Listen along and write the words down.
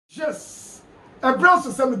Yes, a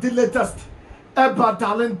browser some of the latest about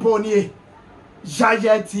Darling Pony,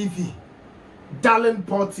 Jaya TV, Darling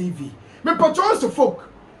Port TV. Me patrons of folk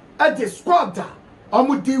at the squad,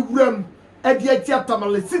 Omudi Rum, at the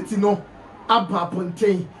Etiatamale City no, Abba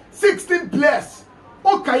Pontain, 16 players.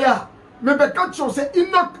 Okaya, me becatcho say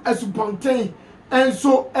Enoch as Pontain, and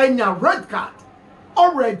so enya red card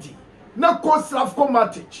already. Now cause Slavko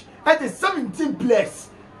Matic at the 17 players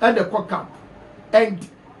and the camp. And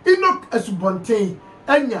Enoch Esubontain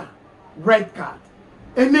enya red card.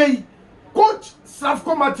 Ene coach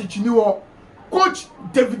Slavko Matic knew coach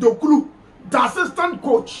David Okulu, the assistant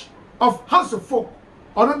coach of House of Folk,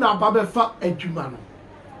 ono na babefa Edwumano.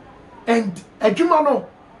 And Edwumano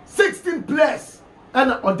 16 players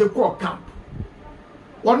and on the core camp.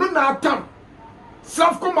 Ono na atam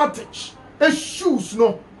Slavko Matic e shoes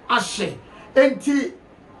no ashe enti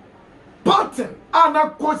pattern ana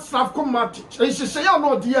coach Slavko Matic e sheshe ya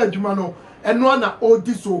no de adwuma no eno na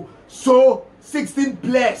odi so 16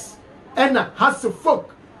 players and has a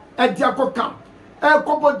folk e de akọ camp e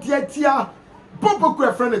kobo de tia bobo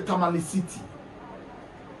ku friend Tamale City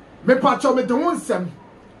me pacho me de wonsem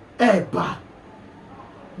e ba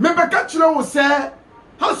me be ka kire wo se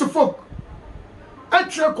has a folk e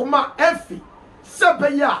tre koma efi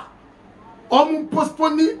sebeya omu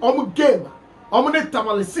postpone omu game omu ne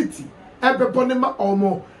Tamale City ebebonema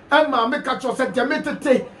omo ema me ka cho se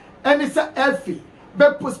demetete eni se efi be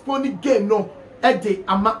postpone game no e de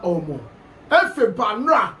ama omo efi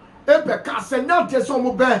banra ebe ka se nya de so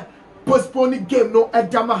omo be postpone game no e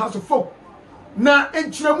de ama House of Folk na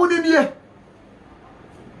enchiremu ni nie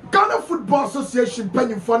Ghana Football Association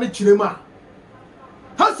panyimfo ne chirema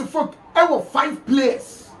House of Folk e wo 5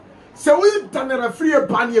 players so we done a free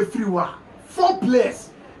ban e free wa 4 players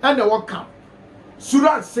and the work camp.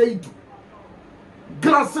 Surat Seidu,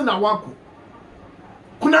 Glassen Awako,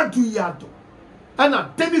 Kunadu Yado, and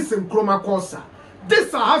a Dennis and Chroma Corsa.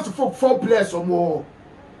 This has for 4 players or more.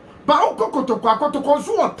 But Kotoko,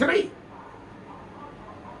 so 3.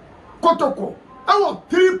 Kotoko, our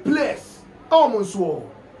 3 players almost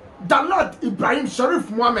war. The Lord Ibrahim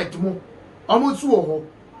Sharif Mohammed Mo, almost war.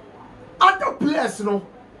 Other players no.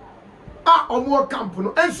 Omo camp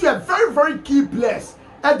no and she are very key players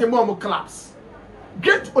at the Momo clubs.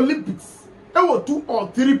 Great Olympics, there were 2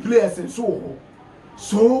 or 3 players and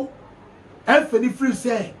so Anthony Free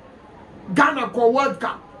say Ghana call World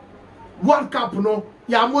Cup no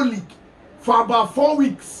Yamo League for about 4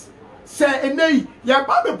 weeks. Say ene ya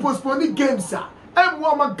babe postpone games and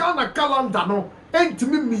Wama Ghana calendar no and to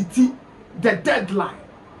me meet the deadline.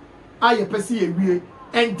 I pesi a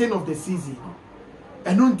ending of the season.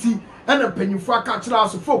 And unti and a penny for a catcher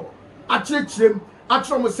House of Folk. I check them, I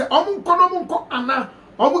try to say, Omunko Anna,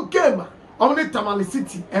 Omu Gamer, Omni Tamale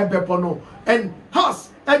City, and Bepono, and House,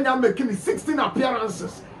 and I'm making 16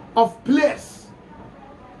 appearances of players.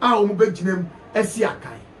 Our Mubejinem,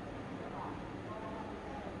 Esiakai.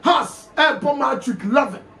 House, and Pomatric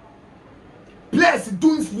 11. Players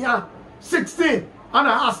doing here 16, and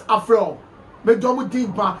a house afro.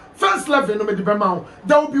 First 11 no me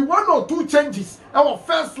there will be 1 or 2 changes. Our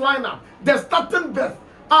first lineup, the starting best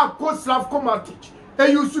are coach Slavko Matic,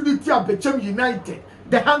 and you should be Bechem United,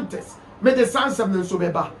 the Hunters, me the Sans of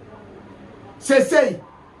Sobeba. Say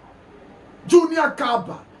Junior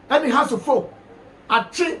Kaaba, and the House of Folk,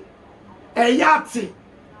 Achi, Eyati,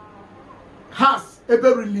 has a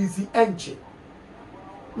very lazy engine.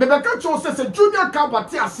 Me the catch says Junior Kaaba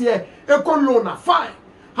Tiasie, Ecolona, fine.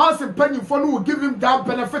 House and penny for will give him that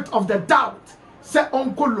benefit of the doubt. Say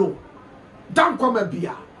Uncle Lo. Don't come a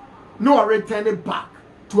beer. No return it back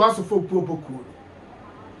to us for Poboku.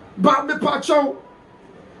 But me pacho,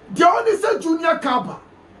 the only say Junior Kaaba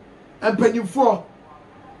and penny for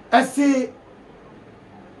I say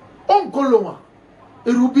Uncle Lo.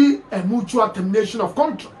 It will be a mutual termination of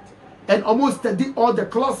contract and almost study all the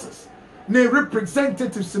clauses. Ne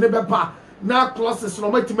representatives never now clauses no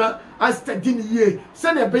matima as study ye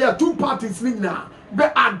send a bear 2 parties now be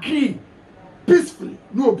agree peacefully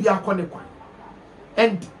no be akwanekwan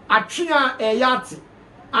and atwea eyati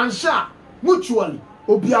ansha mutually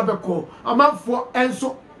obi abeko amanfo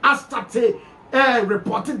enso astate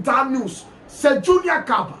reported down news say Junior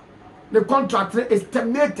Kaaba the contract is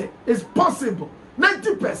terminated is possible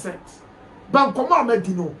 90% bankoma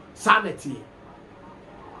medino sanity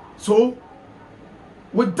so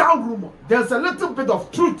without rumor, there's a little bit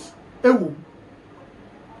of truth. Mohamed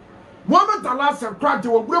Alas and Crack, they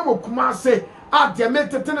will bring Kuma say, they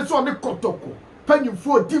made the tennis on the Kotoko, penny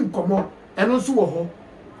for Dim Como, and also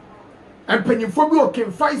and penny for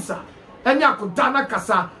Kim Faisa, and Yakudana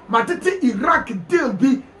Kasa, Matiti Iraq deal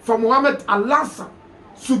be from Mohamed Alas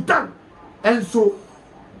Sudan and so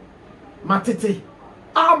Matete,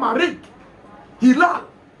 Amarik, Hilal,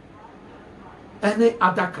 any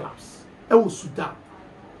other clubs. It was Sudan.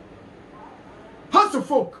 House of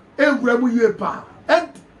folk, and when you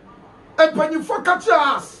catch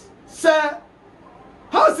us, say,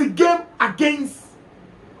 how's the game against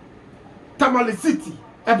Tamale City?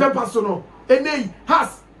 A personal, and they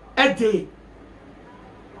has a day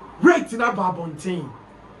rate in a Babontain.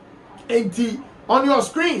 And on your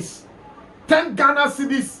screens, 10 Ghana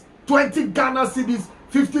cedis, 20 Ghana cedis,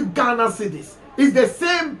 50 Ghana cedis. It's the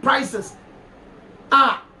same prices.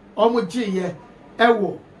 Omoji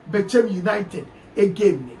Ewo, Bechem United, a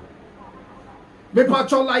game. Me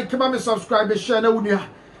patron like me subscribe share na unia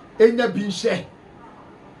enya bin share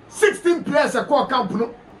 16 players akwa camp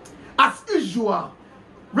no as usual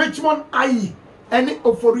Richmond Ayi ene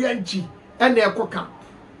Oforianchi ene ekwa camp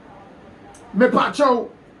me patron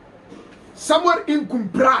somewhere in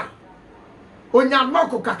Kumbrai onya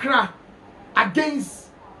noko kakra against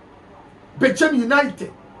Bechem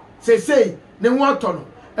United say ne ho atono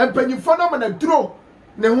empanyifo na na draw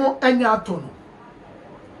ne ho enya atono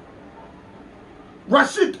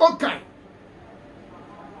Rashid Okai,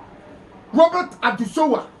 Robert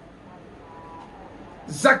Adusowa,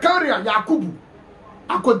 Zakaria Yakubu,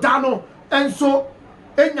 Akodano, and so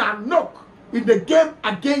Enya knock in the game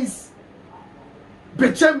against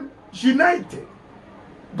Bechem United.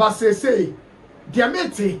 But say,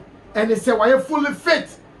 Diamete, and they say, why you fully fit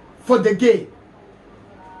for the game?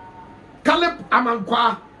 Caleb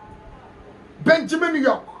Amankwa, Benjamin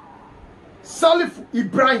York, Salif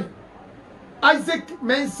Ibrahim, Isaac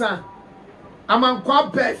Mensah,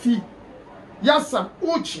 Amankwa Befi, Yasam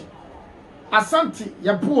Uchi, Asante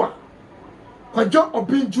Yabua, Kwajo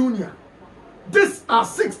Obin Jr. These are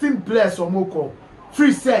 16 players or Moko.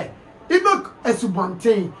 Free say, Enoch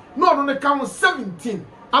Esubantane, not on the count 17,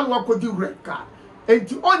 and Wakodi red card. And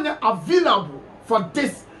the only available for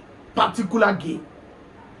this particular game.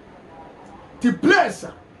 The players,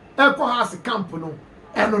 Echo has a camp, no,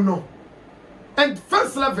 and no. And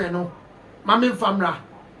first level, no. Mamin Famra,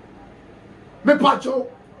 me pacho,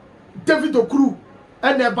 David Okru,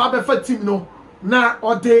 and the Baba team no, na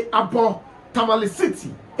or de abo Tamale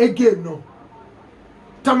City again no.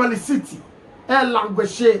 Tamale City,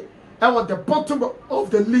 language, at the bottom of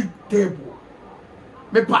the league table.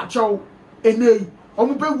 Me pacho, ene,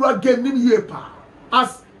 omube again nim yepa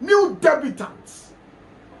as new debutants,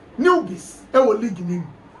 newbies, league name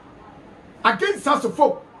against us of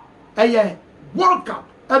folk, World Cup.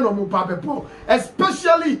 And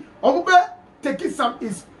especially taking some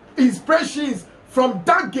inspirations from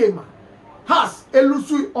that game has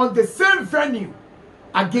Elusu on the same venue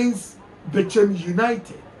against Bechem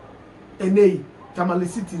United and Tamale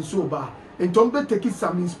City in Soba and Tombe taking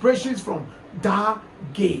some inspirations from that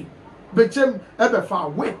game. Bechem ever far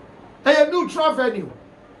away a neutral venue,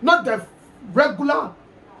 not the regular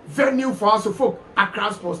venue for us folk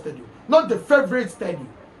Accra Sports Stadium, not the favorite stadium.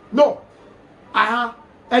 No,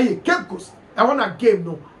 Cape Coast, I want a game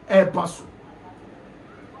no air pass.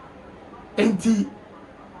 Enti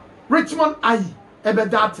Richmond Ayi ebe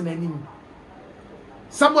that na nim.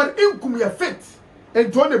 Somewhere inkum ya fit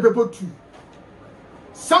and one bebo two.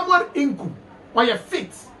 Somewhere inkum why ya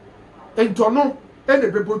fit and no and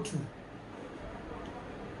bebo two.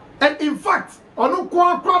 And in fact, ono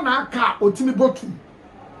kwa na aka otimi botu.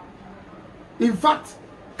 In fact,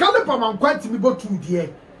 Kalepa man kwati mi botu die.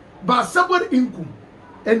 But somewhere inkum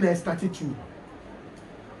and they started to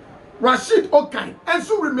Rashid Okai and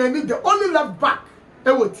so remaining the only left back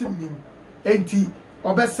ewo team name enti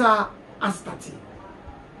obesa astati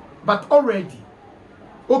but already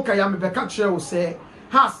Okai am be catch will say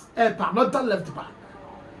has another left back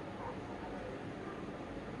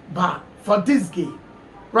but for this game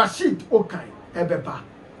Rashid Okai ebeba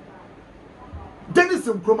Dennis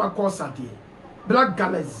Nkrumah Kosa die Black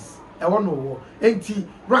Galaxy enti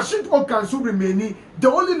Rashid Okan so remaining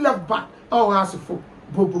the only left back has for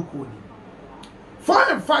Bobo Koni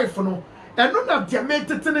 4 and 5 no and no na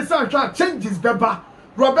diamante tennis changes beba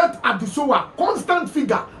Robert Adusowa constant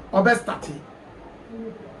figure of best starting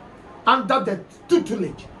under the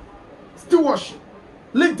tutelage stewardship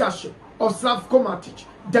leadership of Slavko Matic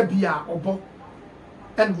Debia Obo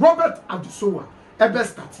and Robert Adusowa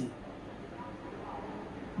best starting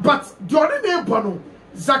but the only name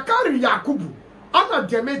Zakari Yakubu, Anna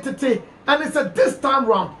Demetete, and it's this time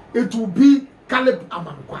round, it will be Caleb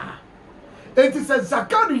Amankwa. It is a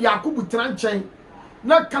Zakari Yakubu Tranche,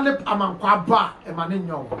 not Caleb Amankwa Ba,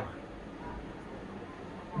 Emaninyo.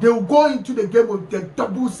 They will go into the game with the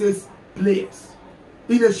double 6 players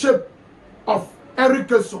in the shape of Eric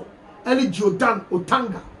Kesson, any Jordan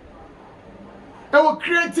Otanga. Our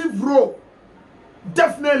creative role,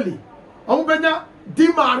 definitely. Ombenya Di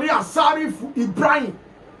Maria Sarif Ibrahim.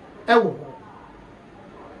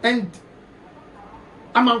 And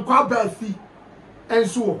Amankwa Belfi and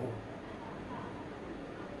so on.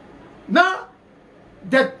 Now,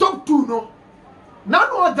 the top two, no, none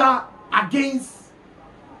other against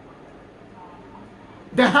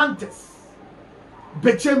the Hunters.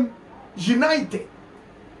 Bechem United.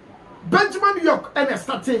 Benjamin York and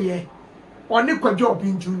Estate or Nico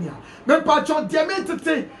Jobin Jr. Men Pacho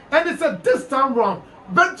Diamante, and it's a this time round.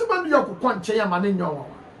 Benjamin York Quanche Maninyo.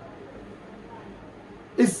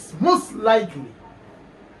 It's most likely,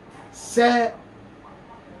 say,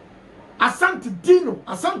 Asante Dino,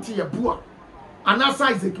 Asante Yabua, and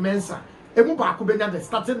Isaac Mensa, Emuba Kubenya, the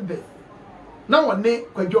starting day. Now, one name,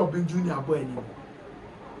 Quajobin Jr. Bueno.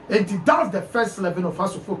 And that's the first 11 of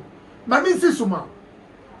us. Mami Sisuma,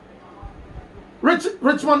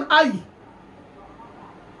 Richmond Ayi,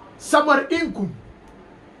 Samuel Inkum,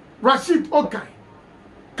 Rashid Okai,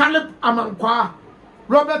 Caleb Amankwa,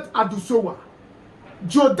 Robert Adusowa,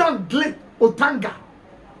 Jordan Glade Otanga,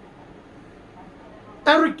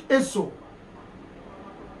 Eric Eso.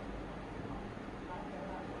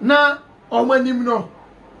 Na omanimno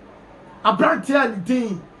Abrantia and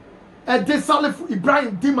Dean. De Salif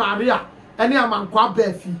Ibrahim Di Maria and Amankwa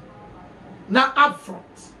Befi. Na up front,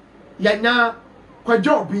 Yanya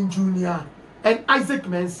Kwajobin Jr. and Isaac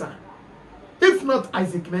Mensah. If not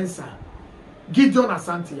Isaac Mensah, Gideon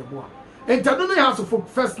Asante Yeboah. And Tadone House of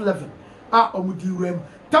first 11. Omudirem.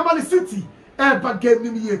 Tamale City.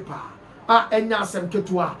 Game Yepa. Enyasem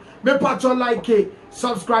Ketua. Me patron like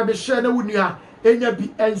subscribe, share, no unia. Enya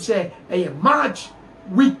be and share. March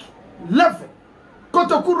week 11.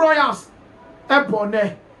 Kotoku Royals,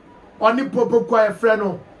 Ebone, Oni Popo Kwa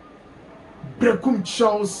Freno, Brekum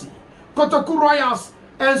Chelsea, Kotoku Royals,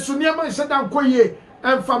 and Sunyama Shadam Koye,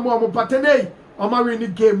 and Famomo Patene, or Marini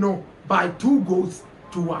game no by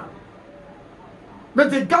 2-1. But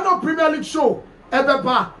the Ghana Premier League show,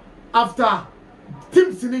 Ebeba, after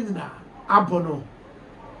Team Sinina, Abono.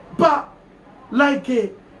 But, like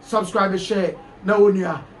a subscriber share,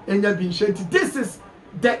 Naonia, and Yabin Shetty. This is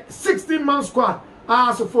the 16-man squad.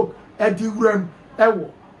 So folk Ibrahim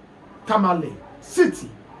Ewo Tamale City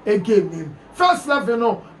a game name first level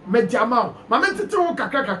no mediamau mamentete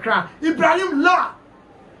kakra Ibrahim Laar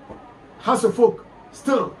has a folk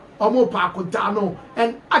still omo parko dano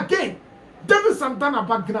and again David Santana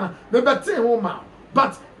Abagna me bete homa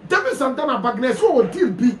but David Santana Abagna so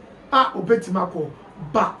deal be obetimako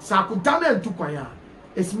but sakudana and tukwaya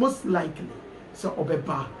it's most likely so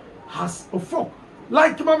obeba has a folk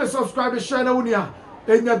like mama subscribe share na unia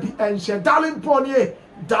enya bi enche Darling Pony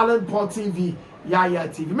Darling Port TV Yaya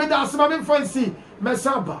TV me das mama fancy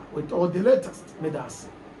mesaba with all the latest me das